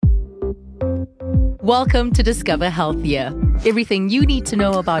Welcome to Discover Healthier. Everything you need to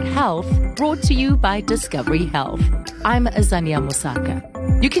know about health, brought to you by Discovery Health. I'm Azania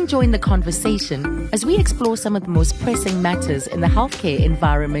Musaka. You can join the conversation as we explore some of the most pressing matters in the healthcare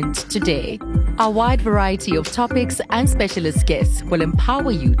environment today. Our wide variety of topics and specialist guests will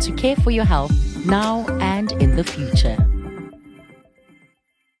empower you to care for your health now and in the future.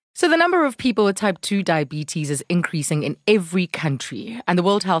 So the number of people with type 2 diabetes is increasing in every country, and the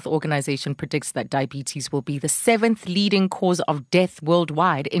World Health Organization predicts that diabetes will be the 7th leading cause of death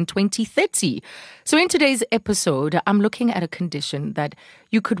worldwide in 2030. So in today's episode, I'm looking at a condition that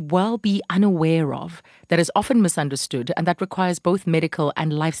you could well be unaware of, that is often misunderstood, and that requires both medical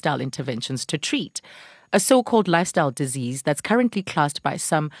and lifestyle interventions to treat. A so-called lifestyle disease that's currently classed by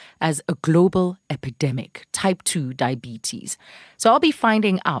some as a global epidemic, type 2 diabetes. So I'll be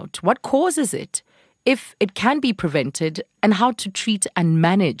finding out what causes it, if it can be prevented, and how to treat and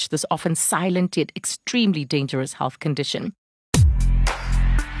manage this often silent yet extremely dangerous health condition.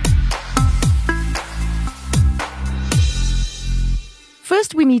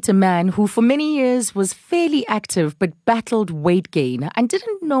 First, we meet a man who for many years was fairly active but battled weight gain and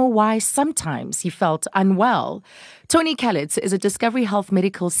didn't know why sometimes he felt unwell. Tony Calitz is a Discovery Health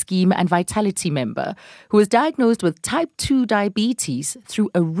Medical Scheme and Vitality member who was diagnosed with type 2 diabetes through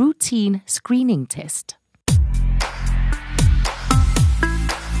a routine screening test.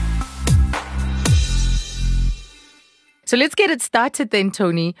 So let's get it started then,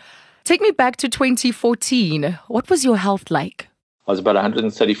 Tony. Take me back to 2014. What was your health like? I was about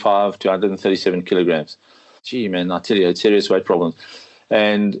 135 to 137 kilograms. Gee, man, I tell you, I had serious weight problems.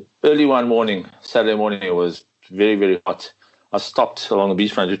 And early one morning, Saturday morning, it was very, very hot. I stopped along the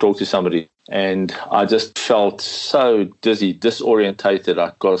beachfront to talk to somebody, and I just felt so dizzy, disorientated.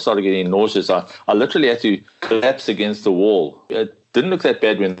 I started getting nauseous. I literally had to collapse against the wall. It didn't look that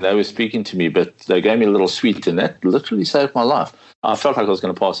bad when they were speaking to me, but they gave me a little sweet, and that literally saved my life. I felt like I was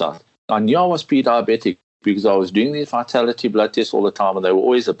going to pass out. I knew I was pre-diabetic, because I was doing these vitality blood tests all the time, and they were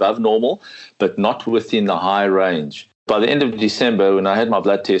always above normal, but not within the high range. By the end of December, when I had my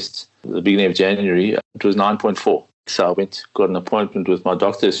blood tests at the beginning of January, it was 9.4. So I got an appointment with my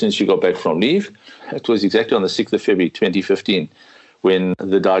doctor as soon as she got back from leave. It was exactly on the 6th of February, 2015, when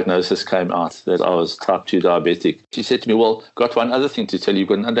the diagnosis came out that I was type 2 diabetic. She said to me, well, got one other thing to tell you, you've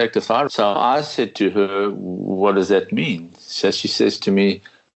got an underactive thyroid. So I said to her, what does that mean? So she says to me,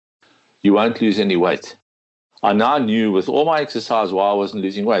 you won't lose any weight. I now knew with all my exercise why I wasn't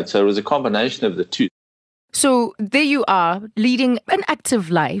losing weight. So it was a combination of the two. So there you are, leading an active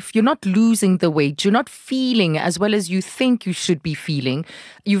life. You're not losing the weight. You're not feeling as well as you think you should be feeling.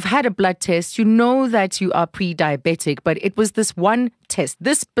 You've had a blood test. You know that you are pre-diabetic, but it was this one test,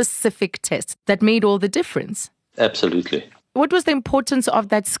 this specific test, that made all the difference. Absolutely. What was the importance of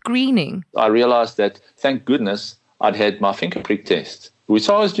that screening? I realized that, thank goodness, I'd had my finger prick test, which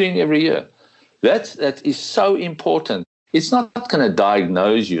I was doing every year. That is so important. It's not going to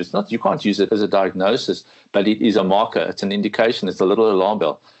diagnose you. You can't use it as a diagnosis, but it is a marker. It's an indication. It's a little alarm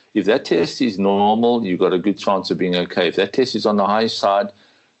bell. If that test is normal, you've got a good chance of being okay. If that test is on the high side,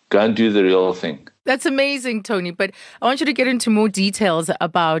 go and do the real thing. That's amazing, Tony. But I want you to get into more details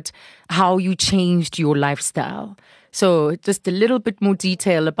about how you changed your lifestyle. So just a little bit more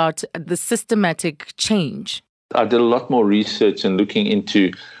detail about the systematic change. I did a lot more research and looking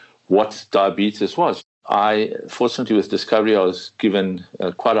into what diabetes was. Fortunately, with Discovery, I was given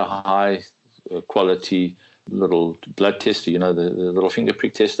quite a high quality little blood tester, the little finger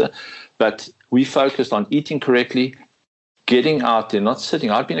prick tester. But we focused on eating correctly, getting out there, not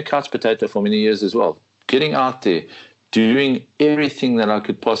sitting. I've been a couch potato for many years as well. Getting out there, doing everything that I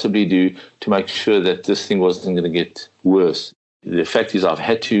could possibly do to make sure that this thing wasn't going to get worse. The fact is I've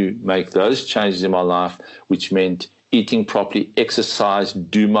had to make those changes in my life, which meant eating properly, exercise,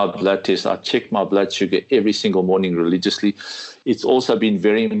 do my blood test. I check my blood sugar every single morning religiously. It's also been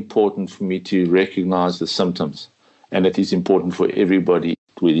very important for me to recognize the symptoms. And it is important for everybody,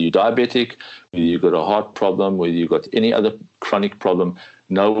 whether you're diabetic, whether you've got a heart problem, whether you've got any other chronic problem,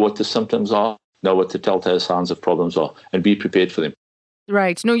 know what the symptoms are, know what the telltale signs of problems are, and be prepared for them.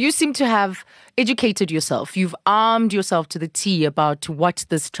 Right. No, you seem to have educated yourself. You've armed yourself to the T about what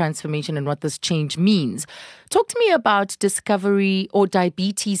this transformation and what this change means. Talk to me about Discovery or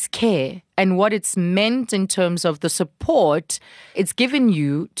diabetes care and what it's meant in terms of the support it's given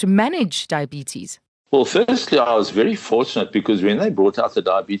you to manage diabetes. Well, firstly, I was very fortunate because when they brought out the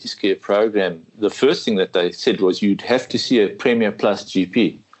diabetes care program, the first thing that they said was you'd have to see a Premier Plus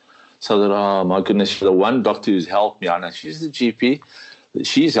GP. So that, oh my goodness, the one doctor who's helped me, I know she's the GP,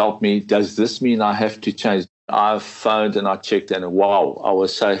 she's helped me. Does this mean I have to change? I phoned and I checked, and wow, I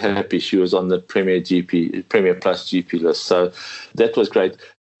was so happy she was on the Premier Plus GP list. So that was great.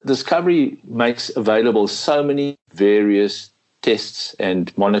 Discovery makes available so many various tests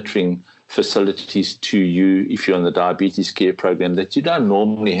and monitoring facilities to you if you're on the diabetes care program that you don't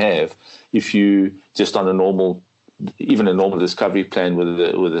normally have if you just on a normal Discovery plan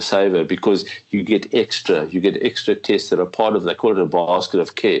with a saver, because you get extra tests that are part of, they call it a basket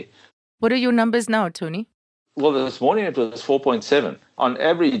of care. What are your numbers now, Tony? Well, this morning it was 4.7. On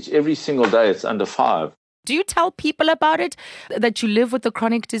average, every single day it's under 5. Do you tell people about it, that you live with a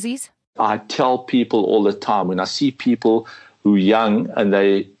chronic disease? I tell people all the time. When I see people who are young and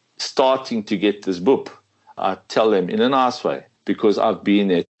they starting to get this boop, I tell them in a nice way, because I've been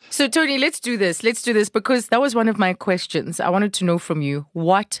there. So, Tony, let's do this because that was one of my questions. I wanted to know from you,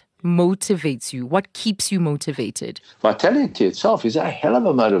 what motivates you? What keeps you motivated? Vitality itself is a hell of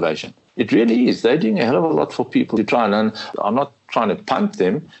a motivation. It really is. They're doing a hell of a lot for people to try and learn. I'm not trying to pump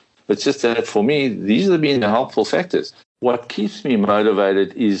them. It's just that for me, these have been the helpful factors. What keeps me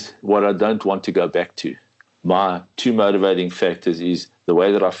motivated is what I don't want to go back to. My two motivating factors is the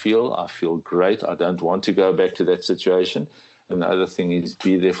way that I feel. I feel great. I don't want to go back to that situation. And the other thing is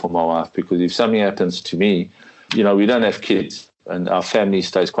be there for my wife, because if something happens to me, we don't have kids and our family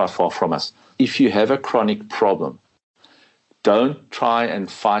stays quite far from us. If you have a chronic problem, don't try and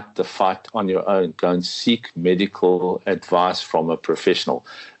fight the fight on your own. Go and seek medical advice from a professional.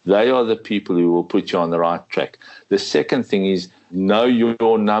 They are the people who will put you on the right track. The second thing is know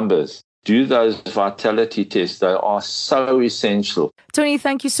your numbers. Do those vitality tests. They are so essential. Tony,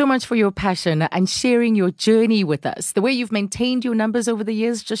 thank you so much for your passion and sharing your journey with us. The way you've maintained your numbers over the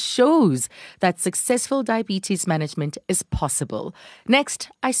years just shows that successful diabetes management is possible. Next,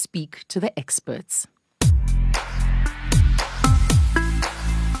 I speak to the experts.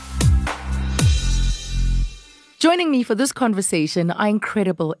 Joining me for this conversation are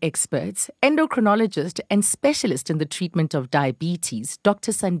incredible experts, endocrinologist and specialist in the treatment of diabetes,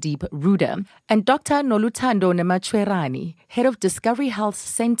 Dr. Sandeep Ruda, and Dr. Noluthando Nemachwerani, head of Discovery Health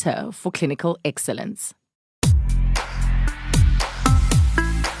Center for Clinical Excellence.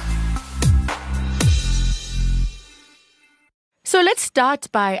 So let's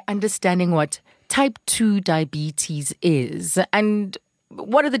start by understanding what type 2 diabetes is and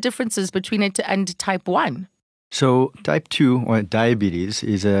what are the differences between it and type 1? So type 2 or diabetes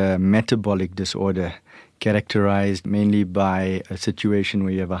is a metabolic disorder characterized mainly by a situation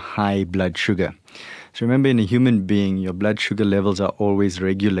where you have a high blood sugar. So remember, in a human being, your blood sugar levels are always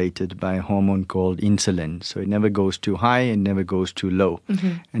regulated by a hormone called insulin. So it never goes too high and never goes too low. Mm-hmm.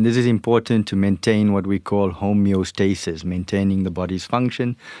 And this is important to maintain what we call homeostasis, maintaining the body's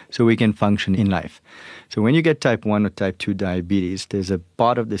function so we can function in life. So when you get type 1 or type 2 diabetes, there's a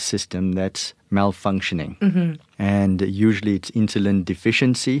part of the system that's malfunctioning. Mm-hmm. And usually it's insulin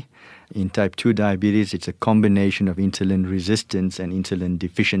deficiency. In type 2 diabetes, it's a combination of insulin resistance and insulin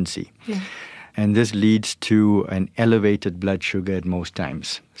deficiency. Yeah. And this leads to an elevated blood sugar at most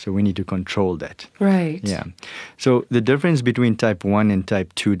times. So we need to control that. Right. Yeah. So the difference between type 1 and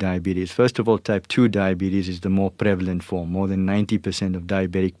type 2 diabetes, first of all, type 2 diabetes is the more prevalent form. More than 90% of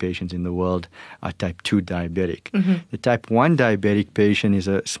diabetic patients in the world are type 2 diabetic. Mm-hmm. The type 1 diabetic patient is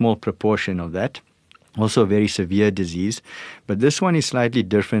a small proportion of that. Also a very severe disease. But this one is slightly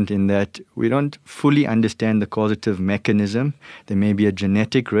different in that we don't fully understand the causative mechanism. There may be a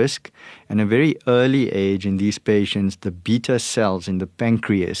genetic risk. And at a very early age in these patients, the beta cells in the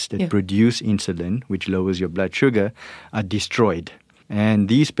pancreas that produce insulin, which lowers your blood sugar, are destroyed. And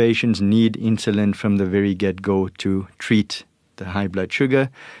these patients need insulin from the very get-go to treat the high blood sugar,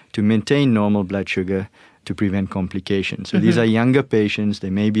 to maintain normal blood sugar, to prevent complications. So these are younger patients.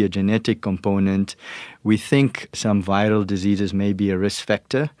 There may be a genetic component. We think some viral diseases may be a risk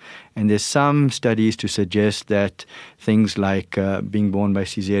factor. And there's some studies to suggest that things like being born by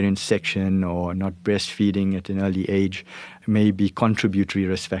cesarean section or not breastfeeding at an early age may be contributory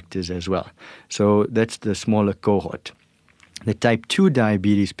risk factors as well. So that's the smaller cohort. The type 2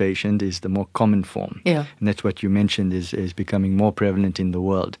 diabetes patient is the more common form. Yeah. And that's what you mentioned is becoming more prevalent in the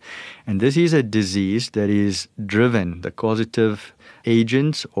world. And this is a disease that is driven. The causative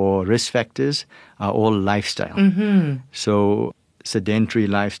agents or risk factors are all lifestyle. Mm-hmm. So sedentary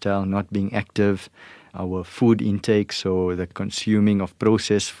lifestyle, not being active, our food intake, so the consuming of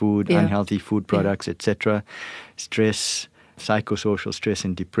processed food, unhealthy food products, etc., stress, psychosocial stress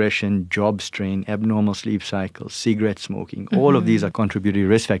and depression, job strain, abnormal sleep cycles, cigarette smoking, all of these are contributory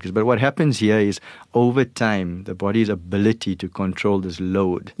risk factors. But what happens here is over time, the body's ability to control this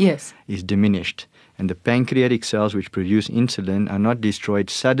load is diminished. And the pancreatic cells which produce insulin are not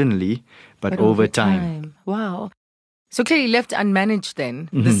destroyed suddenly, but over time. Wow. So clearly left unmanaged then,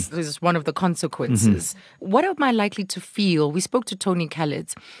 this is one of the consequences. What am I likely to feel? We spoke to Tony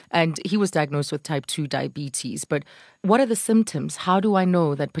Khaled and he was diagnosed with type 2 diabetes. But what are the symptoms? How do I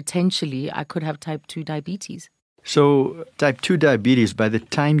know that potentially I could have type 2 diabetes? So type 2 diabetes, by the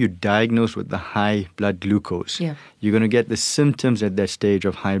time you're diagnosed with the high blood glucose, you're going to get the symptoms at that stage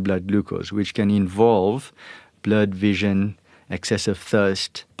of high blood glucose, which can involve blurred vision, excessive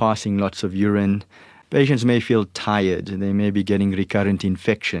thirst, passing lots of urine. Patients may feel tired. They may be getting recurrent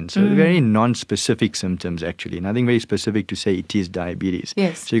infections. So very non-specific symptoms, actually. Nothing very specific to say it is diabetes.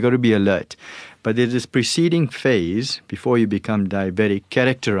 Yes. So you've got to be alert. But there's this preceding phase before you become diabetic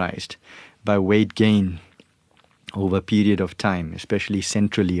characterized by weight gain over a period of time, especially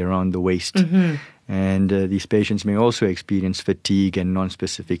centrally around the waist. And these patients may also experience fatigue and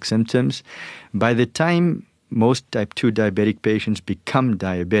non-specific symptoms. By the time most type 2 diabetic patients become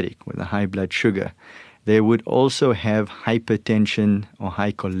diabetic with a high blood sugar, they would also have hypertension or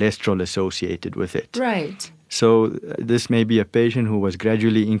high cholesterol associated with it. Right. So this may be a patient who was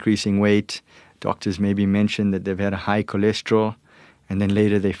gradually increasing weight. Doctors maybe mention that they've had a high cholesterol, and then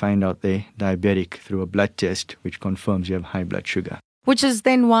later they find out they're diabetic through a blood test, which confirms you have high blood sugar. Which is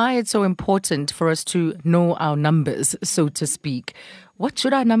then why it's so important for us to know our numbers, so to speak. What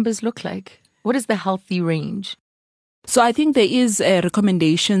should our numbers look like? What is the healthy range? So I think there is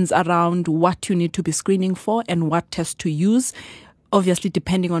recommendations around what you need to be screening for and what test to use, obviously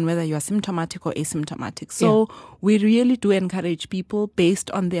depending on whether you are symptomatic or asymptomatic. So we really do encourage people based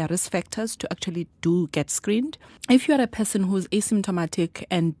on their risk factors to actually do get screened. If you are a person who's asymptomatic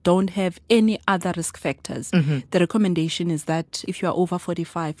and don't have any other risk factors, the recommendation is that if you are over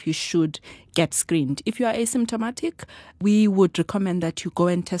 45, you should get screened. If you are asymptomatic, we would recommend that you go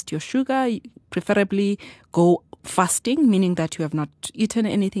and test your sugar, preferably go fasting, meaning that you have not eaten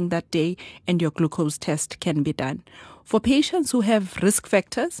anything that day, and your glucose test can be done. For patients who have risk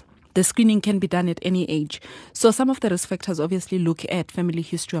factors, the screening can be done at any age. So some of the risk factors obviously look at family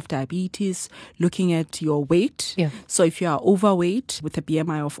history of diabetes, looking at your weight. So if you are overweight with a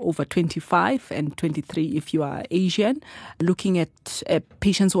BMI of over 25 and 23 if you are Asian, looking at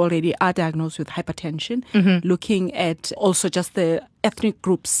patients who already are diagnosed with hypertension, looking at also just the ethnic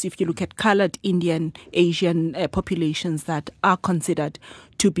groups, if you look at colored Indian, Asian populations that are considered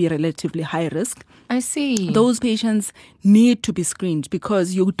to be relatively high risk. I see. Those patients need to be screened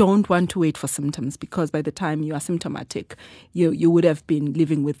because you don't want to wait for symptoms, because by the time you are symptomatic, you would have been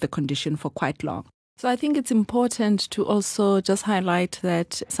living with the condition for quite long. So I think it's important to also just highlight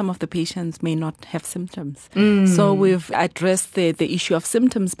that some of the patients may not have symptoms. So we've addressed the issue of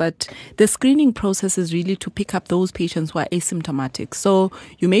symptoms, but the screening process is really to pick up those patients who are asymptomatic. So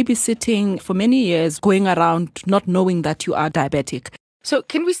you may be sitting for many years going around not knowing that you are diabetic. So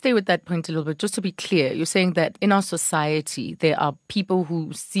can we stay with that point a little bit? Just to be clear, you're saying that in our society, there are people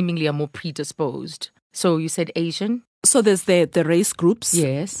who seemingly are more predisposed. So you said Asian? So there's the race groups.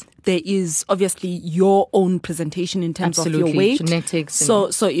 Yes. There is obviously your own presentation in terms of your weight. Genetics. So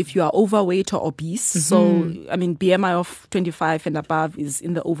if you are overweight or obese, so I mean BMI of 25 and above is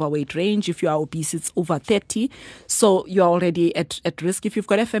in the overweight range. If you are obese, it's over 30. So you're already at risk. If you've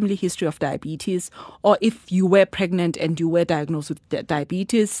got a family history of diabetes, or if you were pregnant and you were diagnosed with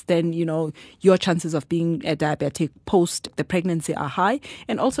diabetes, then your chances of being a diabetic post the pregnancy are high.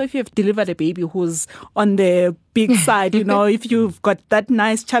 And also if you have delivered a baby who's on the big side, if you've got that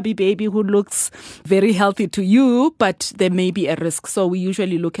nice chubby baby who looks very healthy to you, but there may be a risk. So we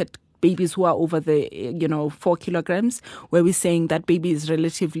usually look at babies who are over the 4 kilograms, where we're saying that baby is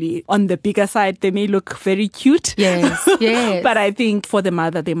relatively on the bigger side. They may look very cute. Yes. But I think for the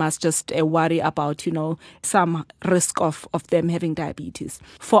mother, they must just worry about, some risk of them having diabetes.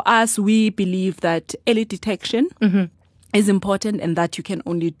 For us, we believe that early detection is important, and that you can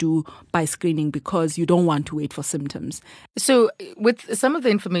only do by screening because you don't want to wait for symptoms. So with some of the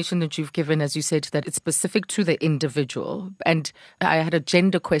information that you've given, as you said, that it's specific to the individual, and I had a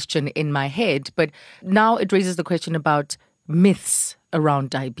gender question in my head, but now it raises the question about myths around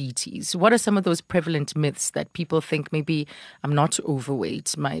diabetes. What are some of those prevalent myths that people think maybe I'm not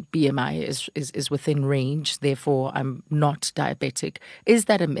overweight, my BMI is within range, therefore I'm not diabetic? Is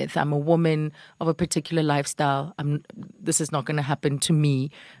that a myth? I'm a woman of a particular lifestyle. This is not going to happen to me.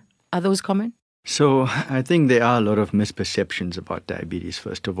 Are those common? So I think there are a lot of misperceptions about diabetes,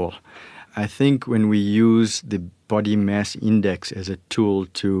 first of all. I think when we use the body mass index as a tool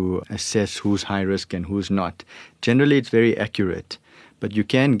to assess who's high risk and who's not, generally it's very accurate. But you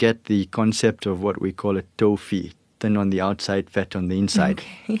can get the concept of what we call a TOFI, thin on the outside, fat on the inside.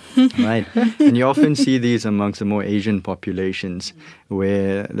 Right? And you often see these amongst the more Asian populations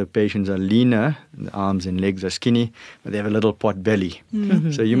where the patients are leaner, the arms and legs are skinny, but they have a little pot belly.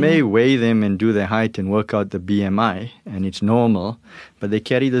 So you may weigh them and do their height and work out the BMI, and it's normal, but they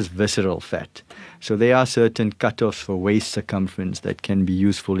carry this visceral fat. So there are certain cutoffs for waist circumference that can be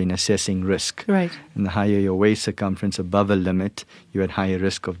useful in assessing risk. Right. And the higher your waist circumference above a limit, you're at higher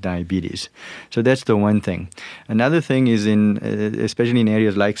risk of diabetes. So that's the one thing. Another thing is especially in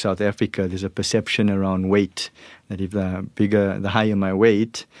areas like South Africa, there's a perception around weight. That if the higher my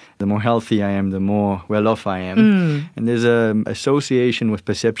weight, the more healthy I am, the more well-off I am. And there's an association with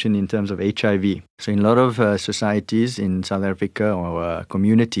perception in terms of HIV. So in a lot of societies in South Africa or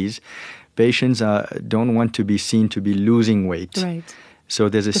communities, patients don't want to be seen to be losing weight. Right. So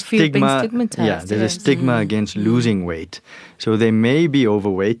there's a The fear of being stigma. stigmatized, Yeah, there's yes. a stigma against losing weight. So they may be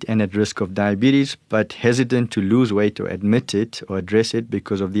overweight and at risk of diabetes, but hesitant to lose weight or admit it or address it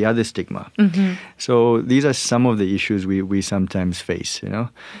because of the other stigma. So these are some of the issues we sometimes face,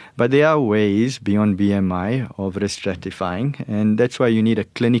 But there are ways beyond BMI of risk stratifying, and that's why you need a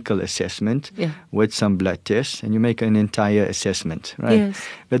clinical assessment with some blood tests, and you make an entire assessment, right? Yes.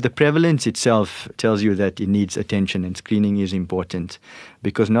 But the prevalence itself tells you that it needs attention, and screening is important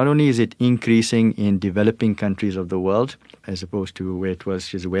because not only is it increasing in developing countries of the world, as opposed to where it was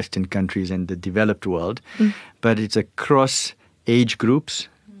just Western countries and the developed world, but it's across age groups,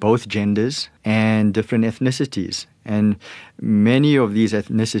 both genders, and different ethnicities. And many of these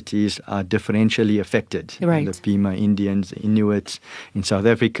ethnicities are differentially affected. Right. The Pima Indians, the Inuits. In South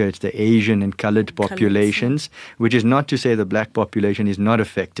Africa, it's the Asian and colored populations, which is not to say the black population is not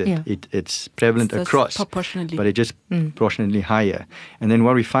affected. Yeah. It's prevalent So across, proportionally. but it's just proportionally higher. And then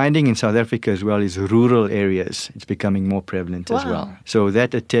what we're finding in South Africa as well is rural areas. It's becoming more prevalent as well. So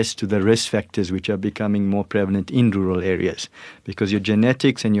that attests to the risk factors which are becoming more prevalent in rural areas because your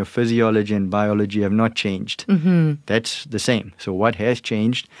genetics and your physiology and biology have not changed. That's the same. So what has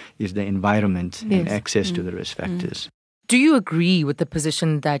changed is the environment and access to the risk factors. Do you agree with the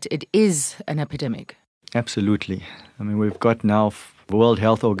position that it is an epidemic? Absolutely. I mean, we've got now World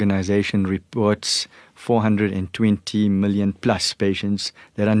Health Organization reports 420 million plus patients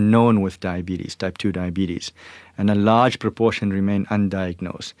that are known with diabetes, type 2 diabetes, and a large proportion remain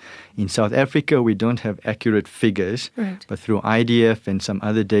undiagnosed. In South Africa, we don't have accurate figures, but through IDF and some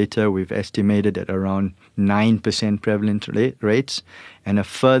other data, we've estimated at around 9% prevalent rates, and a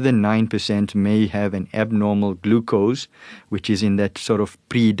further 9% may have an abnormal glucose, which is in that sort of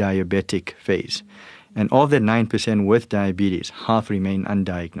pre-diabetic phase. And of that 9% with diabetes, half remain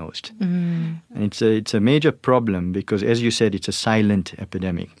undiagnosed. And it's a major problem because, as you said, it's a silent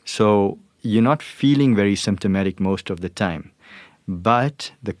epidemic. So you're not feeling very symptomatic most of the time,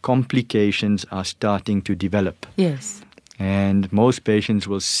 but the complications are starting to develop. Yes. And most patients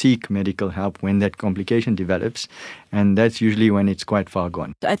will seek medical help when that complication develops, and that's usually when it's quite far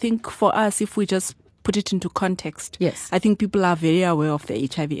gone. I think for us, if we just put it into context, Yes. I think people are very aware of the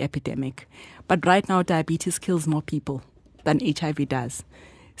HIV epidemic. But right now, diabetes kills more people than HIV does.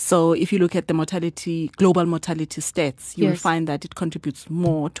 So if you look at the global mortality stats, you will find that it contributes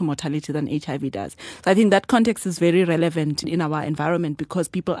more to mortality than HIV does. So I think that context is very relevant in our environment because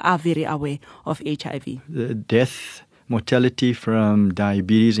people are very aware of HIV. The death mortality from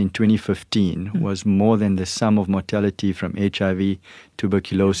diabetes in 2015 was more than the sum of mortality from HIV,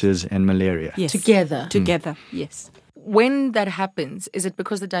 tuberculosis, and malaria. Yes. Together, yes. When that happens, is it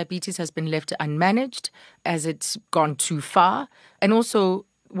because the diabetes has been left unmanaged? Has it gone too far? And also,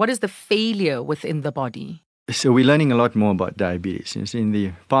 what is the failure within the body? So we're learning a lot more about diabetes. In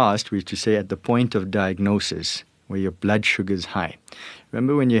the past, we used to say at the point of diagnosis, where your blood sugar is high.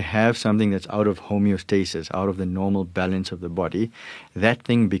 Remember when you have something that's out of homeostasis, out of the normal balance of the body, that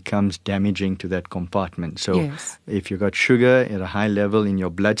thing becomes damaging to that compartment. So if you've got sugar at a high level in your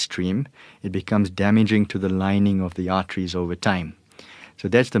bloodstream, it becomes damaging to the lining of the arteries over time. So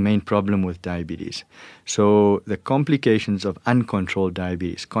that's the main problem with diabetes. So the complications of uncontrolled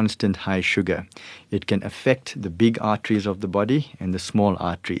diabetes, constant high sugar, it can affect the big arteries of the body and the small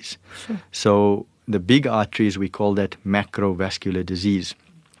arteries. So the big arteries, we call that macrovascular disease.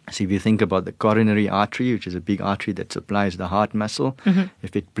 So if you think about the coronary artery, which is a big artery that supplies the heart muscle,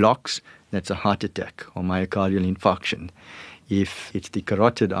 if it blocks, that's a heart attack or myocardial infarction. If it's the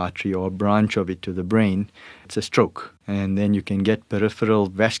carotid artery or branch of it to the brain, it's a stroke. And then you can get peripheral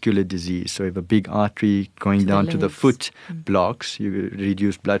vascular disease. So if a big artery going down to the foot blocks, you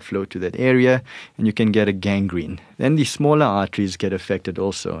reduce blood flow to that area, and you can get a gangrene. Then the smaller arteries get affected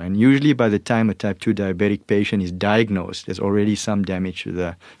also. And usually by the time a type 2 diabetic patient is diagnosed, there's already some damage to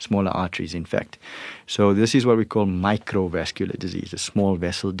the smaller arteries, in fact. So this is what we call microvascular disease, a small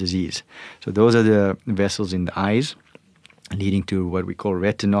vessel disease. So those are the vessels in the eyes, leading to what we call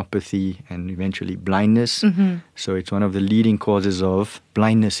retinopathy and eventually blindness. So it's one of the leading causes of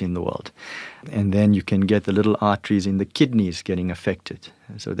blindness in the world. And then you can get the little arteries in the kidneys getting affected.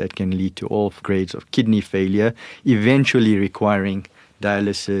 So that can lead to all grades of kidney failure, eventually requiring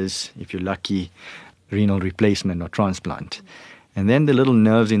dialysis, if you're lucky, renal replacement or transplant. And then the little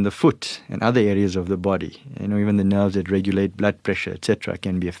nerves in the foot and other areas of the body, even the nerves that regulate blood pressure, etc.,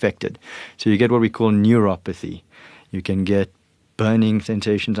 can be affected. So you get what we call neuropathy. You can get burning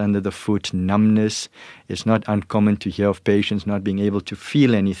sensations under the foot, numbness. It's not uncommon to hear of patients not being able to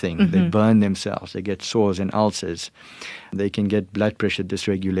feel anything. They burn themselves. They get sores and ulcers. They can get blood pressure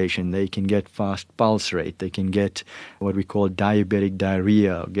dysregulation. They can get fast pulse rate. They can get what we call diabetic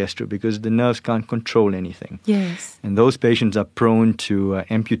diarrhea or gastro, because the nerves can't control anything. Yes. And those patients are prone to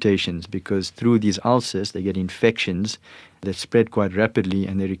amputations, because through these ulcers they get infections that spread quite rapidly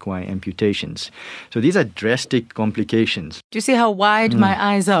and they require amputations. So these are drastic complications. Do you see how wide my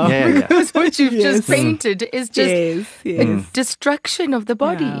eyes are? Yeah, Because what you've just painted is just Yes. destruction of the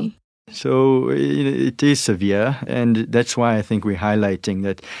body. So it is severe, and that's why I think we're highlighting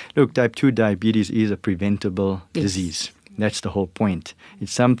that, look, type 2 diabetes is a preventable disease. That's the whole point.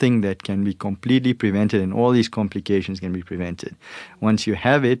 It's something that can be completely prevented, and all these complications can be prevented. Once you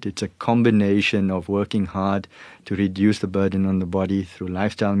have it, it's a combination of working hard to reduce the burden on the body through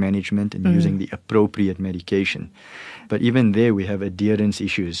lifestyle management and using the appropriate medication. But even there, we have adherence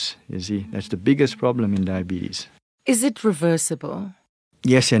issues. You see, that's the biggest problem in diabetes. Is it reversible?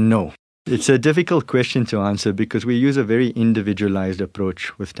 Yes and no. It's a difficult question to answer because we use a very individualized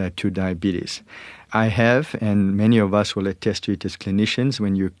approach with type 2 diabetes. I have, and many of us will attest to it as clinicians,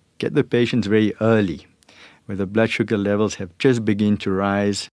 when you get the patients very early, where the blood sugar levels have just begun to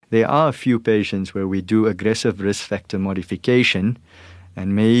rise, there are a few patients where we do aggressive risk factor modification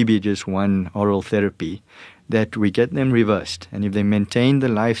and maybe just one oral therapy, that we get them reversed. And if they maintain the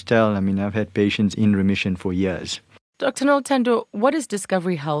lifestyle, I've had patients in remission for years. Dr. Nolthando, what is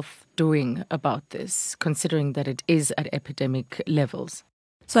Discovery Health doing about this, considering that it is at epidemic levels?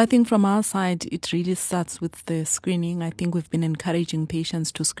 So I think from our side, it really starts with the screening. I think we've been encouraging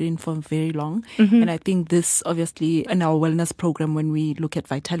patients to screen for very long. And I think this, obviously, in our wellness program, when we look at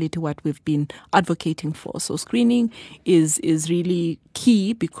Vitality, what we've been advocating for. So screening is really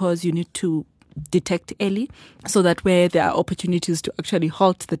key, because you need to detect early, so that where there are opportunities to actually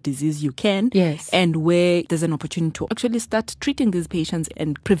halt the disease, you can. Yes. And where there's an opportunity to actually start treating these patients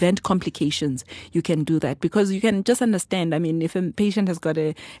and prevent complications, you can do that. Because you can just understand, if a patient has got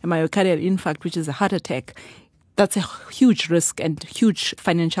a myocardial infarct, which is a heart attack, that's a huge risk and huge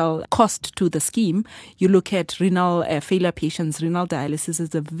financial cost to the scheme. You look at renal failure patients, renal dialysis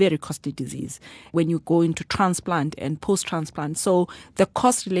is a very costly disease when you go into transplant and post-transplant. So the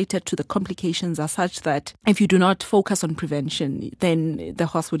costs related to the complications are such that if you do not focus on prevention, then the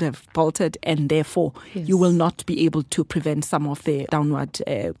horse would have bolted, and therefore you will not be able to prevent some of the downward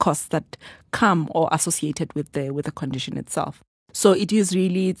costs that come or associated with the condition itself. So it is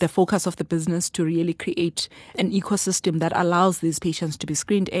really the focus of the business to really create an ecosystem that allows these patients to be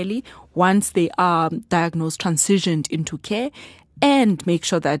screened early once they are diagnosed, transitioned into care, and make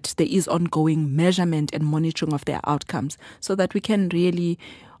sure that there is ongoing measurement and monitoring of their outcomes, so that we can really,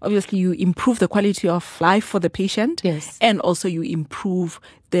 obviously, you improve the quality of life for the patient, and also you improve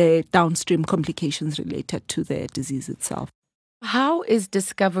the downstream complications related to the disease itself. How is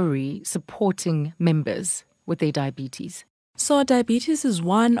Discovery supporting members with their diabetes? So diabetes is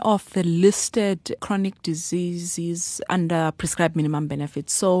one of the listed chronic diseases under prescribed minimum benefit.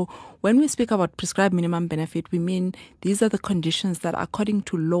 So when we speak about prescribed minimum benefit, we mean these are the conditions that, according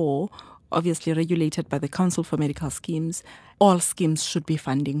to law, obviously regulated by the Council for Medical Schemes, all schemes should be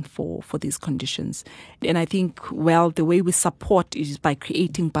funding for these conditions. And I think, the way we support is by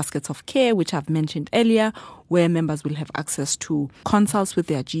creating baskets of care, which I've mentioned earlier, where members will have access to consults with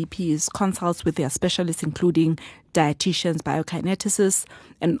their GPs, consults with their specialists, including dietitians, biokineticists,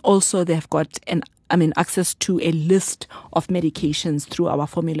 and also they've got access to a list of medications through our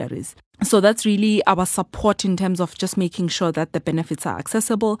formularies. So that's really our support in terms of just making sure that the benefits are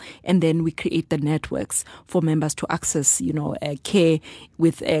accessible, and then we create the networks for members to access, care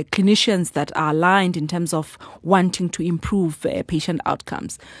with clinicians that are aligned in terms of wanting to improve patient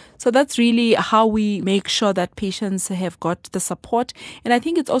outcomes. So that's really how we make sure that patients have got the support. And I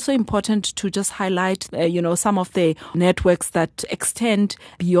think it's also important to just highlight, some of the networks that extend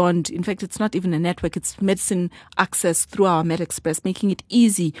beyond. In fact, it's not even a network, it's medicine access through our MedExpress, making it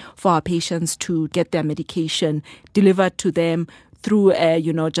easy for our patients to get their medication delivered to them through,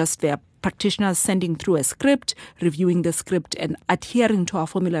 just their practitioners sending through a script, reviewing the script and adhering to our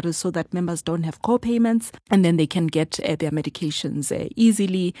formularies so that members don't have co-payments, and then they can get their medications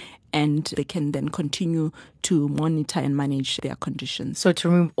easily, and they can then continue to monitor and manage their conditions. So to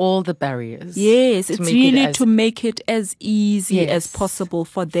remove all the barriers. Yes, it's really to make it as easy as possible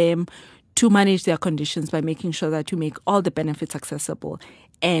for them to manage their conditions by making sure that you make all the benefits accessible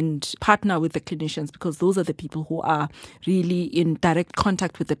and partner with the clinicians, because those are the people who are really in direct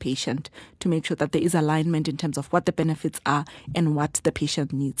contact with the patient, to make sure that there is alignment in terms of what the benefits are and what the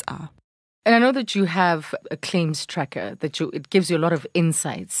patient needs are. And I know that you have a claims tracker it gives you a lot of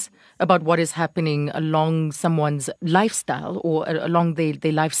insights about what is happening along someone's lifestyle or along their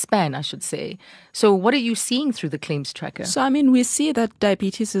lifespan, I should say. So what are you seeing through the claims tracker? So, we see that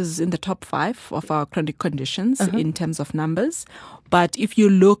diabetes is in the top 5 of our chronic conditions in terms of numbers. But if you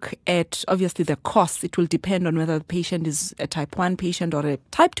look at, obviously, the costs, it will depend on whether the patient is a type 1 patient or a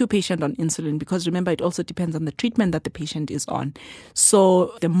type 2 patient on insulin, because remember, it also depends on the treatment that the patient is on.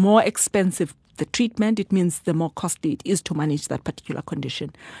 So the more expensive the treatment, it means the more costly it is to manage that particular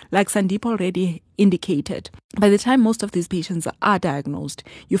condition. Like Sandeep already indicated, by the time most of these patients are diagnosed,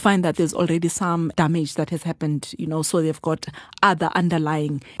 you find that there's already some damage that has happened, so they've got other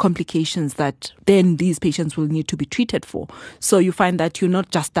underlying complications that then these patients will need to be treated for. So you find that you're not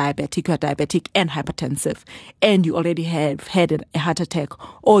just diabetic, you're diabetic and hypertensive, and you already have had a heart attack,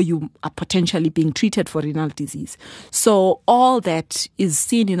 or you are potentially being treated for renal disease. So all that is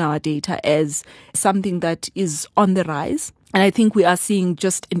seen in our data as something that is on the rise. And I think we are seeing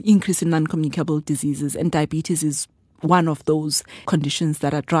just an increase in non-communicable diseases, and diabetes is one of those conditions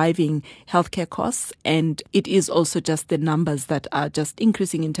that are driving healthcare costs. And it is also just the numbers that are just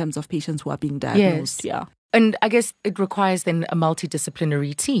increasing in terms of patients who are being diagnosed. Yes. Yeah. And I guess it requires then a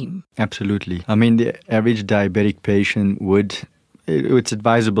multidisciplinary team. Absolutely. The average diabetic patient it's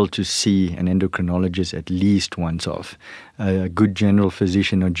advisable to see an endocrinologist at least once off. A good general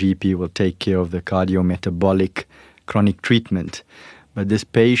physician or GP will take care of the cardiometabolic chronic treatment. But this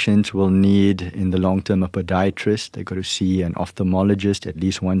patient will need, in the long term, a podiatrist. They've got to see an ophthalmologist at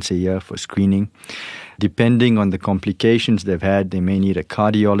least once a year for screening. Depending on the complications they've had, they may need a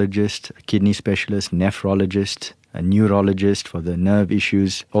cardiologist, a kidney specialist, nephrologist, a neurologist for the nerve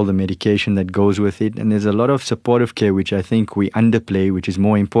issues, all the medication that goes with it. And there's a lot of supportive care which I think we underplay, which is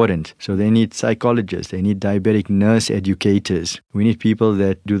more important. So they need psychologists, they need diabetic nurse educators. We need people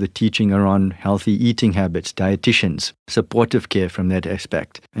that do the teaching around healthy eating habits, dietitians, supportive care from that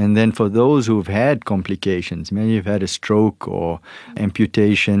aspect. And then for those who've had complications, maybe you've had a stroke or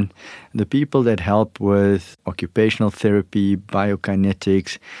amputation, the people that help with occupational therapy,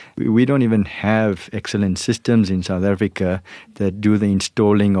 biokinetics, we don't even have excellent systems in South Africa that do the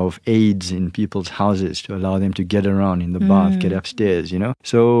installing of aids in people's houses to allow them to get around in the bath, get upstairs,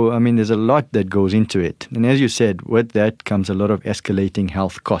 So, there's a lot that goes into it. And as you said, with that comes a lot of escalating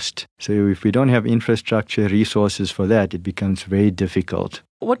health cost. So if we don't have infrastructure, resources for that, it becomes very difficult.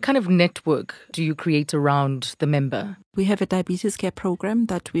 What kind of network do you create around the member? We have a diabetes care program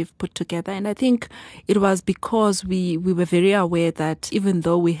that we've put together, and I think it was because we were very aware that even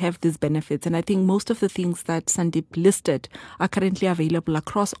though we have these benefits, and I think most of the things that Sandeep listed are currently available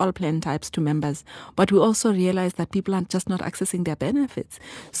across all plan types to members, but we also realize that people are just not accessing their benefits.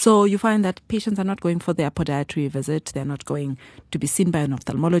 So you find that patients are not going for their podiatry visit, they're not going to be seen by an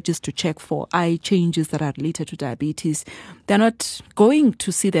ophthalmologist to check for eye changes that are related to diabetes. They're not going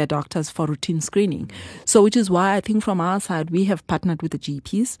to see their doctors for routine screening. So which is why I think from our side, we have partnered with the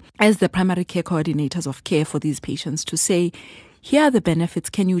GPs as the primary care coordinators of care for these patients to say, here are the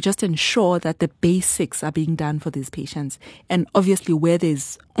benefits. Can you just ensure that the basics are being done for these patients? And obviously where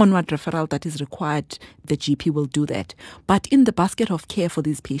there's onward referral that is required, the GP will do that. But in the basket of care for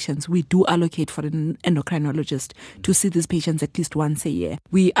these patients, we do allocate for an endocrinologist to see these patients at least once a year.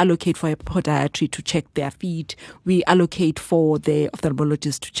 We allocate for a podiatry to check their feet. We allocate for the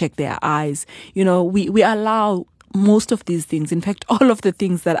ophthalmologist to check their eyes. We allow most of these things, in fact, all of the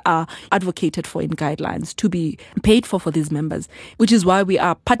things that are advocated for in guidelines to be paid for these members, which is why we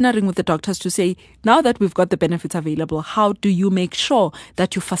are partnering with the doctors to say, now that we've got the benefits available, how do you make sure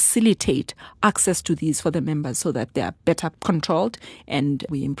that you facilitate access to these for the members so that they are better controlled and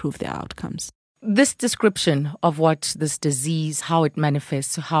we improve their outcomes? This description of what this disease, how it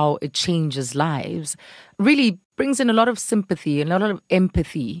manifests, how it changes lives, really brings in a lot of sympathy and a lot of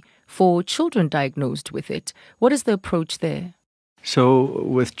empathy for children diagnosed with it. What is the approach there? So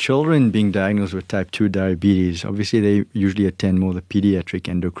with children being diagnosed with type 2 diabetes, obviously they usually attend more the pediatric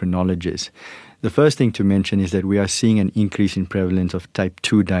endocrinologists. The first thing to mention is that we are seeing an increase in prevalence of type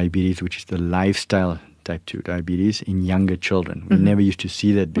 2 diabetes, which is the lifestyle type 2 diabetes in younger children. We never used to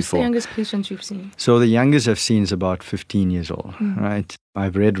see that before. What's the youngest patient you've seen? So the youngest I've seen is about 15 years old, right?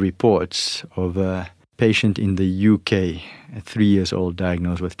 I've read reports of a patient in the UK, a 3 years old,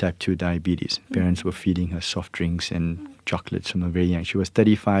 diagnosed with type 2 diabetes. Parents were feeding her soft drinks and chocolates from a very young. She was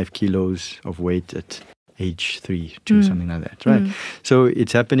 35 kilos of weight at age 3, 2, something like that, right? So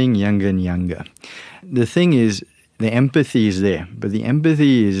it's happening younger and younger. The thing is, the empathy is there, but the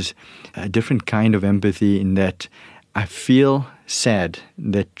empathy is a different kind of empathy in that I feel sad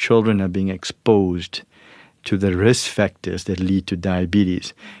that children are being exposed to the risk factors that lead to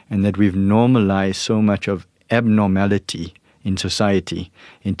diabetes and that we've normalized so much of abnormality in society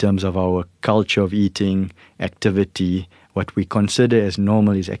in terms of our culture of eating, activity. What we consider as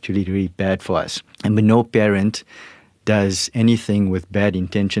normal is actually really bad for us. And no parent does anything with bad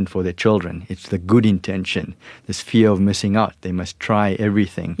intention for their children. It's the good intention, this fear of missing out. They must try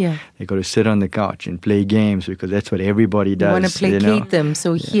everything. Yeah. They got to sit on the couch and play games because that's what everybody does. You want to placate them,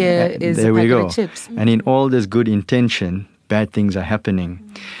 so here is there a we packet go. of chips. And in all this good intention, bad things are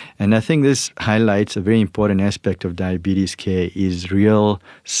happening. And I think this highlights a very important aspect of diabetes care is real,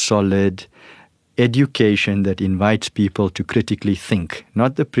 solid education that invites people to critically think,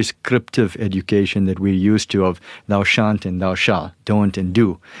 not the prescriptive education that we're used to of thou shan't and thou shalt, don't and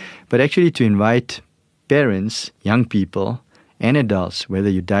do, but actually to invite parents, young people, and adults, whether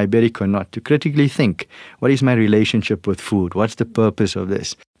you're diabetic or not, to critically think, what is my relationship with food? What's the purpose of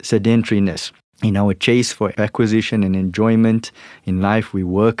this? Sedentariness. In our chase for acquisition and enjoyment in life, we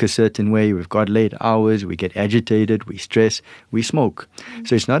work a certain way, we've got late hours, we get agitated, we stress, we smoke.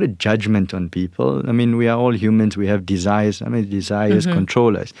 So it's not a judgment on people. I mean, we are all humans, we have desires. I mean, desires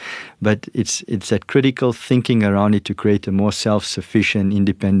control us. But it's that critical thinking around it to create a more self-sufficient,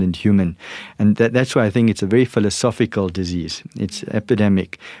 independent human. And that's why I think it's a very philosophical disease. It's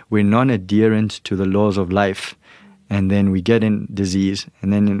epidemic. We're non-adherent to the laws of life. And then we get in disease.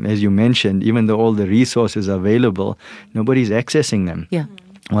 And then, as you mentioned, even though all the resources are available, nobody's accessing them. Yeah.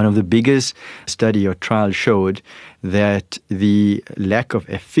 One of the biggest study or trials showed that the lack of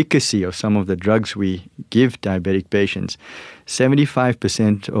efficacy of some of the drugs we give diabetic patients,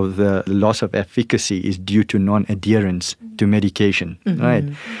 75% of the loss of efficacy is due to non-adherence to medication, right?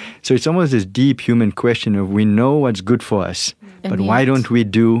 So it's almost this deep human question of we know what's good for us, but why don't we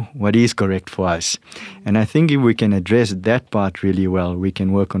do what is correct for us? And I think if we can address that part really well, we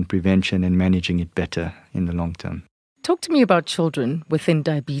can work on prevention and managing it better in the long term. Talk to me about children within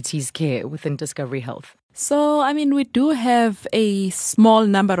diabetes care, within Discovery Health. So, I mean, we do have a small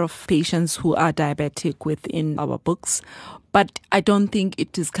number of patients who are diabetic within our books, but I don't think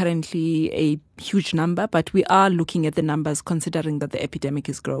it is currently a huge number, but we are looking at the numbers considering that the epidemic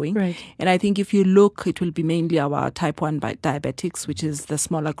is growing. Right. And I think if you look, it will be mainly our type 1 diabetics, which is the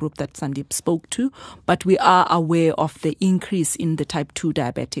smaller group that Sandeep spoke to, but we are aware of the increase in the type 2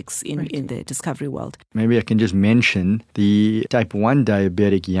 diabetics in the Discovery world. Maybe I can just mention the type 1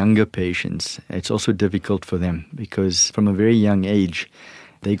 diabetic younger patients. It's also difficult for them because from a very young age,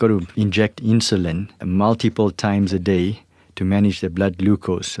 they got to inject insulin multiple times a day to manage their blood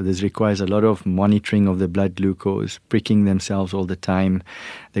glucose. So this requires a lot of monitoring of the blood glucose, pricking themselves all the time.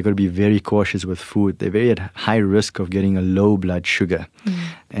 They've got to be very cautious with food. They're very at high risk of getting a low blood sugar.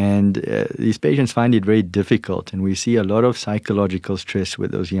 And these patients find it very difficult. And we see a lot of psychological stress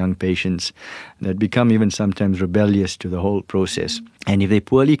with those young patients that become even sometimes rebellious to the whole process. And if they're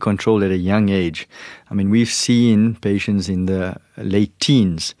poorly controlled at a young age, I mean, we've seen patients in the late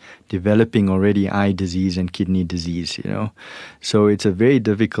teens developing already eye disease and kidney disease, you know. So it's a very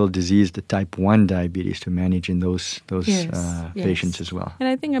difficult disease, the type 1 diabetes, to manage in those patients as well. And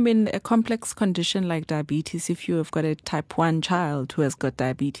I think, I mean, a complex condition like diabetes, if you have got a type 1 child who has got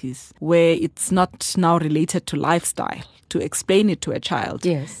diabetes, where it's not now related to lifestyle, to explain it to a child,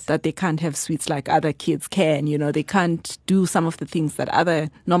 Yes. that they can't have sweets like other kids can, they can't do some of the things that other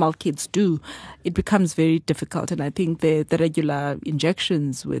normal kids do, it becomes very difficult. And I think the regular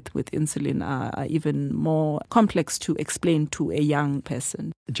injections with insulin are even more complex to explain to a young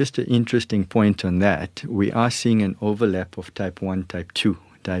person. Just an interesting point on that. We are seeing an overlap of type 1, type 2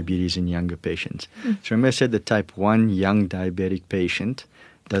 diabetes in younger patients. So remember I said the type 1 young diabetic patient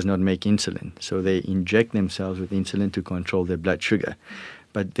does not make insulin. So they inject themselves with insulin to control their blood sugar.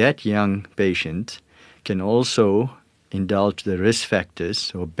 But that young patient can also indulge the risk factors,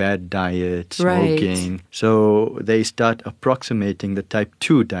 so bad diet, smoking. Right. So they start approximating the type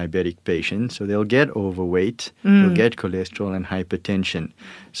 2 diabetic patient. So they'll get overweight, they'll get cholesterol and hypertension.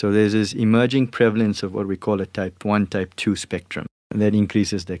 So there's this emerging prevalence of what we call a type 1, type 2 spectrum. And that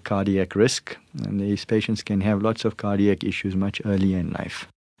increases their cardiac risk, and these patients can have lots of cardiac issues much earlier in life.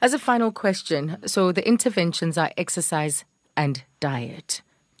 As a final question, so the interventions are exercise and diet.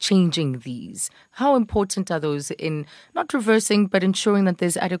 Changing these, how important are those in not reversing but ensuring that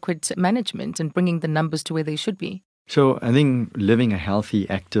there's adequate management and bringing the numbers to where they should be? So I think living a healthy,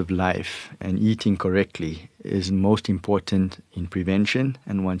 active life and eating correctly is most important in prevention.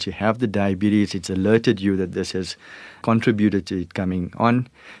 And once you have the diabetes, it's alerted you that this has contributed to it coming on.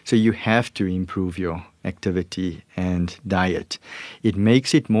 So you have to improve your activity and diet. It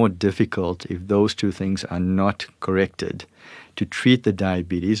makes it more difficult if those two things are not corrected to treat the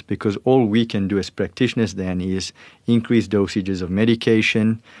diabetes, because all we can do as practitioners then is increase dosages of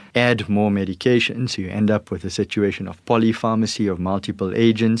medication, add more medication, so you end up with a situation of polypharmacy of multiple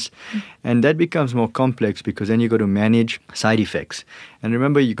agents, and that becomes more complex because then you've got to manage side effects. And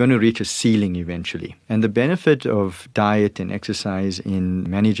remember, you're going to reach a ceiling eventually. And the benefit of diet and exercise in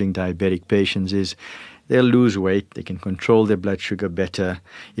managing diabetic patients is they'll lose weight, they can control their blood sugar better,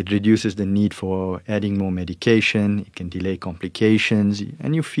 it reduces the need for adding more medication, it can delay complications,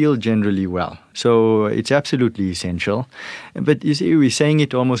 and you feel generally well. So it's absolutely essential. But you see, we're saying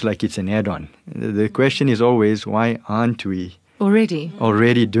it almost like it's an add-on. The question is always, why aren't we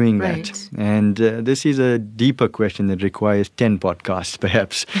already doing that? Right. And this is a deeper question that requires 10 podcasts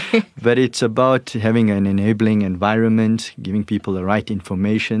perhaps. But it's about having an enabling environment, giving people the right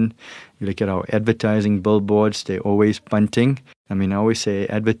information. You look at our advertising billboards, they're always punting. I mean, I always say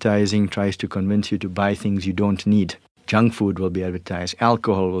advertising tries to convince you to buy things you don't need. Junk food will be advertised,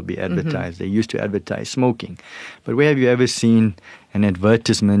 alcohol will be advertised. They used to advertise smoking. But where have you ever seen an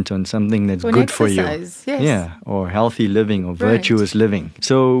advertisement on something that's Or good for you? exercise, yes. Yeah, or healthy living or Right. virtuous living.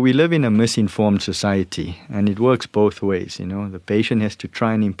 So we live in a misinformed society, and it works both ways. The patient has to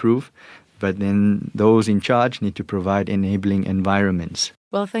try and improve, but then those in charge need to provide enabling environments.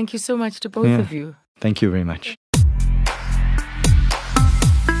 Well, thank you so much to both of you. Thank you very much.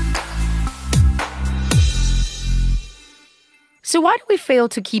 So why do we fail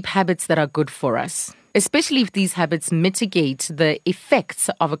to keep habits that are good for us? Especially if these habits mitigate the effects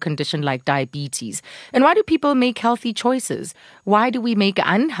of a condition like diabetes. And why do people make healthy choices? Why do we make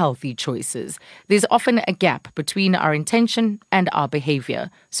unhealthy choices? There's often a gap between our intention and our behavior.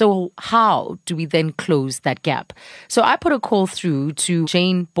 So how do we then close that gap? So I put a call through to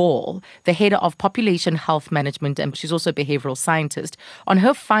Jane Ball, the head of population health management, and she's also a behavioral scientist, on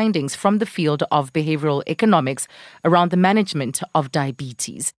her findings from the field of behavioral economics around the management of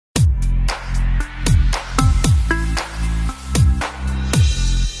diabetes.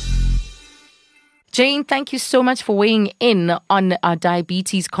 Jane, thank you so much for weighing in on our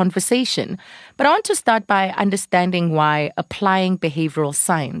diabetes conversation. But I want to start by understanding why applying behavioral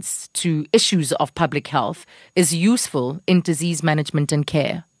science to issues of public health is useful in disease management and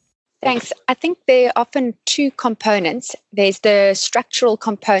care. Thanks. I think there are often two components. There's the structural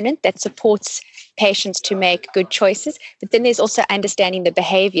component that supports patients to make good choices, but then there's also understanding the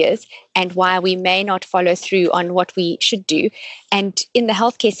behaviors and why we may not follow through on what we should do. And in the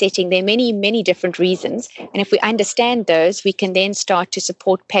healthcare setting, there are many, many different reasons. And if we understand those, we can then start to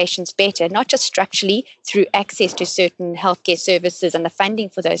support patients better, not just structurally through access to certain healthcare services and the funding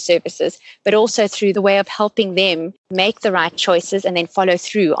for those services, but also through the way of helping them make the right choices and then follow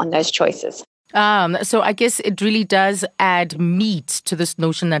through on those choices. So I guess it really does add meat to this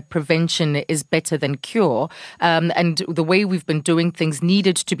notion that prevention is better than cure. And the way we've been doing things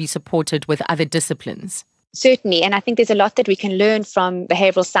needed to be supported with other disciplines. Certainly. And I think there's a lot that we can learn from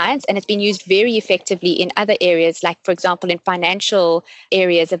behavioral science, and it's been used very effectively in other areas, like, for example, in financial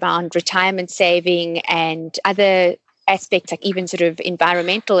areas around retirement saving and other aspects, like even sort of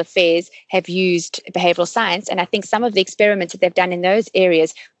environmental affairs, have used behavioral science. And I think some of the experiments that they've done in those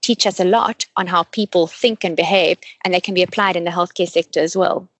areas teach us a lot on how people think and behave, and they can be applied in the healthcare sector as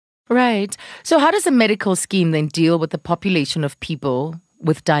well. Right. So how does a medical scheme then deal with the population of people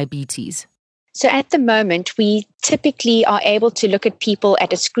with diabetes? So at the moment, we typically are able to look at people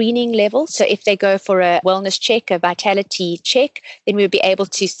at a screening level. So if they go for a wellness check, a vitality check, then we would be able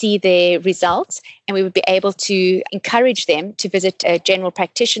to see their results, and we would be able to encourage them to visit a general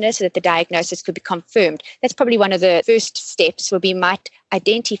practitioner so that the diagnosis could be confirmed. That's probably one of the first steps, where we might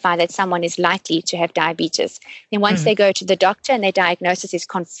identify that someone is likely to have diabetes. Then once they go to the doctor and their diagnosis is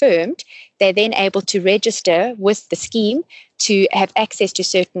confirmed, they're then able to register with the scheme to have access to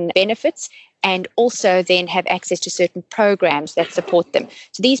certain benefits, and also then have access to certain programs that support them.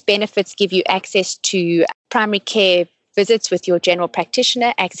 So these benefits give you access to primary care visits with your general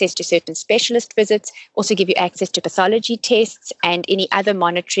practitioner, access to certain specialist visits, also give you access to pathology tests and any other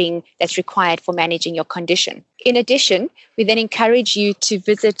monitoring that's required for managing your condition. In addition, we then encourage you to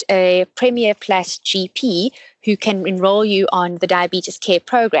visit a Premier Plus GP who can enroll you on the diabetes care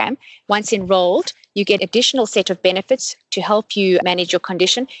program. Once enrolled, you get additional set of benefits to help you manage your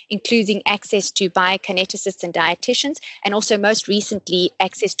condition, including access to biokineticists and dietitians, and also most recently,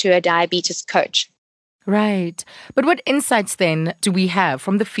 access to a diabetes coach. Right. But what insights then do we have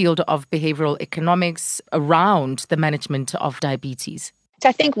from the field of behavioral economics around the management of diabetes? So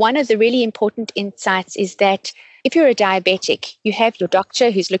I think one of the really important insights is that if you're a diabetic, you have your doctor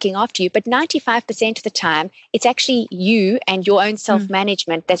who's looking after you, but 95% of the time, it's actually you and your own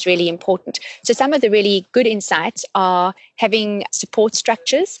self-management that's really important. So some of the really good insights are having support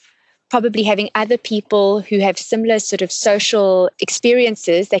structures, probably having other people who have similar sort of social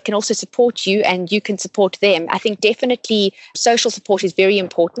experiences that can also support you and you can support them. I think definitely social support is very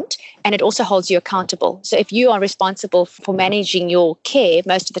important, and it also holds you accountable. So if you are responsible for managing your care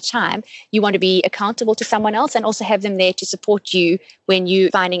most of the time, you want to be accountable to someone else and also have them there to support you when you're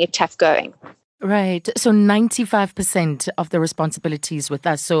finding it tough going. Right. So 95% of the responsibilities with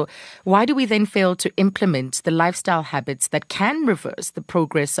us. So why do we then fail to implement the lifestyle habits that can reverse the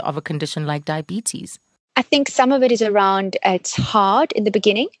progress of a condition like diabetes? I think some of it is around it's hard in the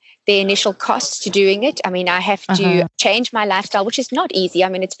beginning, the initial costs to doing it. I mean, I have to change my lifestyle, which is not easy. I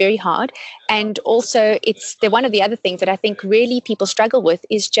mean, it's very hard. And also one of the other things that I think really people struggle with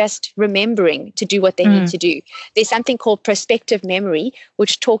is just remembering to do what they need to do. There's something called prospective memory,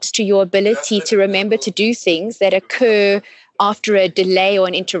 which talks to your ability to remember to do things that occur after a delay or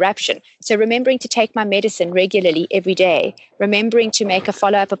an interruption. So remembering to take my medicine regularly every day, remembering to make a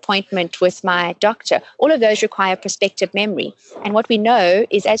follow-up appointment with my doctor, all of those require prospective memory. And what we know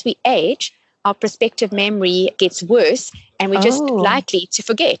is as we age, our prospective memory gets worse and we're just likely to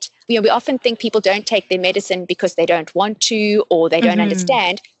forget. We often think people don't take their medicine because they don't want to or they don't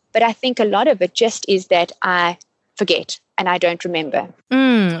understand. But I think a lot of it just is that I forget and I don't remember.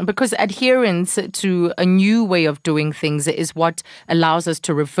 Because adherence to a new way of doing things is what allows us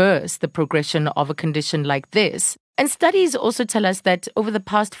to reverse the progression of a condition like this. And studies also tell us that over the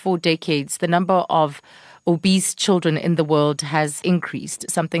past 4 decades, the number of obese children in the world has increased,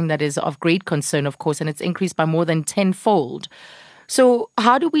 something that is of great concern, of course, and it's increased by more than 10-fold. So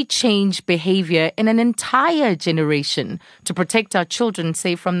how do we change behavior in an entire generation to protect our children,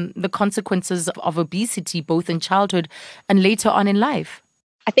 say, from the consequences of obesity, both in childhood and later on in life?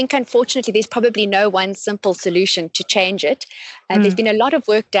 I think, unfortunately, there's probably no one simple solution to change it. There's been a lot of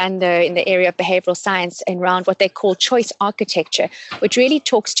work done, though, in the area of behavioral science and around what they call choice architecture, which really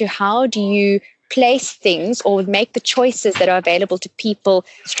talks to how do you place things or make the choices that are available to people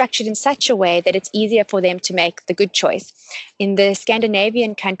structured in such a way that it's easier for them to make the good choice. In the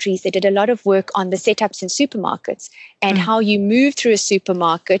Scandinavian countries, they did a lot of work on the setups in supermarkets and how you move through a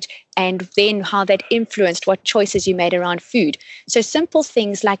supermarket and then how that influenced what choices you made around food. So simple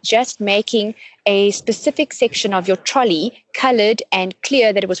things like just making a specific section of your trolley colored and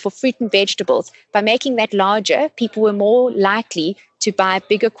clear that it was for fruit and vegetables. By making that larger, people were more likely to buy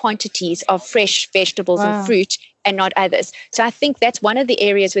bigger quantities of fresh vegetables and fruit and not others. So I think that's one of the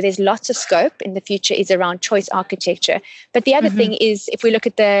areas where there's lots of scope in the future is around choice architecture. But the other thing is, if we look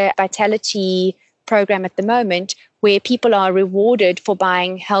at the Vitality program at the moment, where people are rewarded for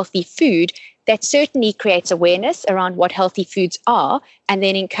buying healthy food, that certainly creates awareness around what healthy foods are and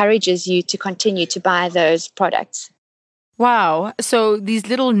then encourages you to continue to buy those products. Wow. So these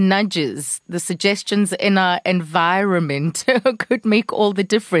little nudges, the suggestions in our environment could make all the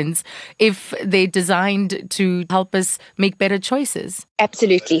difference if they're designed to help us make better choices.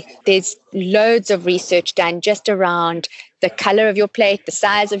 Absolutely. There's loads of research done just around the color of your plate, the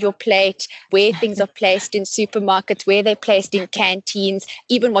size of your plate, where things are placed in supermarkets, where they're placed in canteens,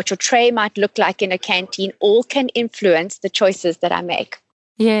 even what your tray might look like in a canteen, all can influence the choices that I make.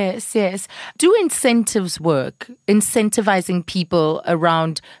 Yes, yes. Do incentives work? Incentivizing people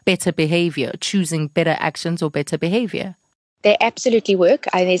around better behavior, choosing better actions or better behavior? They absolutely work.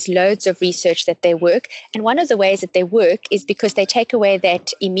 There's loads of research that they work. And one of the ways that they work is because they take away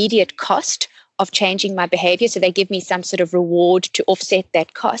that immediate cost of changing my behavior. So they give me some sort of reward to offset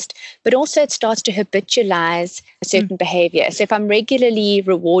that cost. But also it starts to habitualize a certain behavior. So if I'm regularly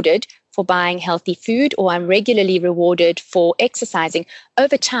rewarded for buying healthy food, or I'm regularly rewarded for exercising,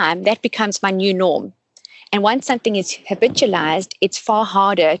 over time, that becomes my new norm. And once something is habitualized, it's far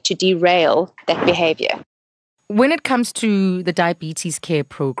harder to derail that behavior. When it comes to the diabetes care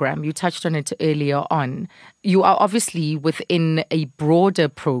program, you touched on it earlier on. You are obviously within a broader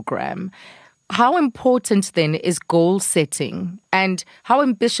program. How important then is goal setting, and how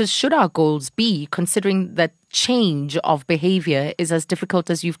ambitious should our goals be, considering that change of behavior is as difficult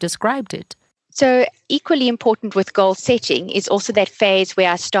as you've described it? So equally important with goal setting is also that phase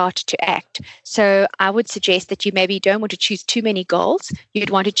where I start to act. So I would suggest that you maybe don't want to choose too many goals. You'd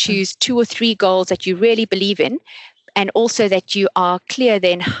want to choose 2 or 3 goals that you really believe in, and also that you are clear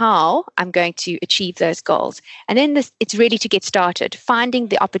then how I'm going to achieve those goals. And then it's really to get started, finding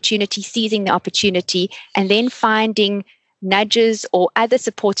the opportunity, seizing the opportunity, and then finding nudges or other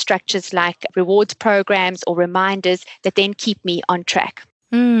support structures like rewards programs or reminders that then keep me on track.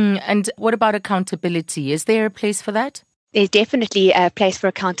 And what about accountability? Is there a place for that? There's definitely a place for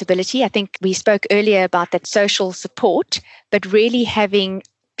accountability. I think we spoke earlier about that social support, but really having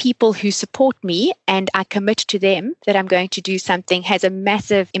people who support me and I commit to them that I'm going to do something has a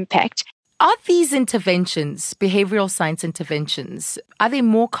massive impact. Are these interventions, behavioral science interventions, are they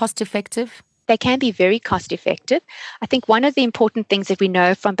more cost effective? They can be very cost effective. I think one of the important things that we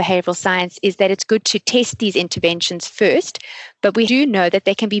know from behavioral science is that it's good to test these interventions first, but we do know that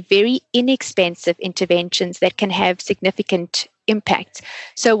they can be very inexpensive interventions that can have significant impact.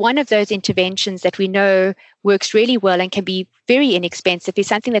 So one of those interventions that we know works really well and can be very inexpensive is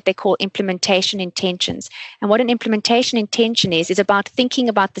something that they call implementation intentions. And what an implementation intention is about thinking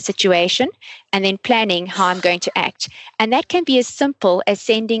about the situation and then planning how I'm going to act. And that can be as simple as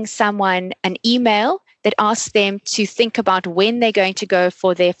sending someone an email that asks them to think about when they're going to go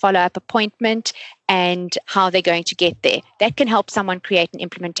for their follow-up appointment and how they're going to get there. That can help someone create an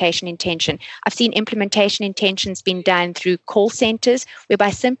implementation intention. I've seen implementation intentions being done through call centers, whereby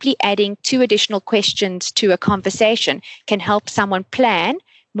simply adding 2 additional questions to a conversation can help someone plan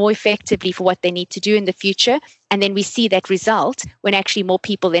more effectively for what they need to do in the future. And then we see that result when actually more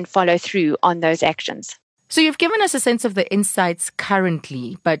people then follow through on those actions. So you've given us a sense of the insights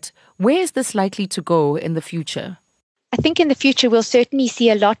currently, but where is this likely to go in the future? I think in the future, we'll certainly see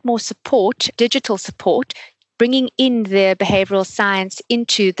a lot more support, digital support, bringing in the behavioral science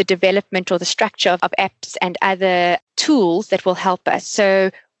into the development or the structure of apps and other tools that will help us.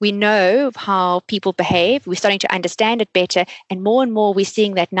 So we know how people behave. We're starting to understand it better. And more we're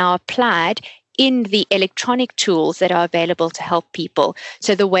seeing that now applied in the electronic tools that are available to help people.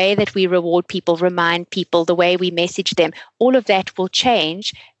 So the way that we reward people, remind people, the way we message them, all of that will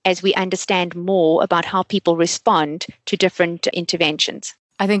change as we understand more about how people respond to different interventions.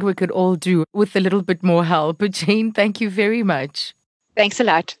 I think we could all do with a little bit more help. But Jane, thank you very much. Thanks a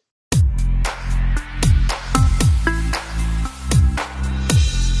lot.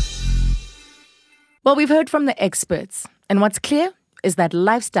 Well, we've heard from the experts, and what's clear is that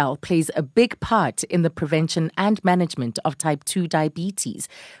lifestyle plays a big part in the prevention and management of type 2 diabetes.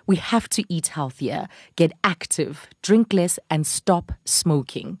 We have to eat healthier, get active, drink less, and stop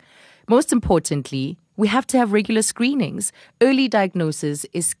smoking. Most importantly, we have to have regular screenings. Early diagnosis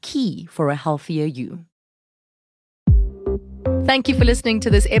is key for a healthier you. Thank you for listening to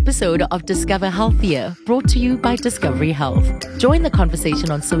this episode of Discover Healthier, brought to you by Discovery Health. Join the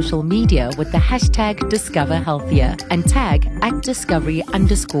conversation on social media with the hashtag #DiscoverHealthier and tag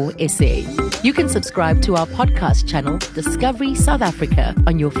 @Discovery_SA. You can subscribe to our podcast channel, Discovery South Africa,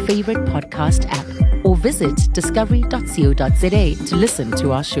 on your favorite podcast app, or visit discovery.co.za to listen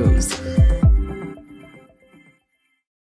to our shows.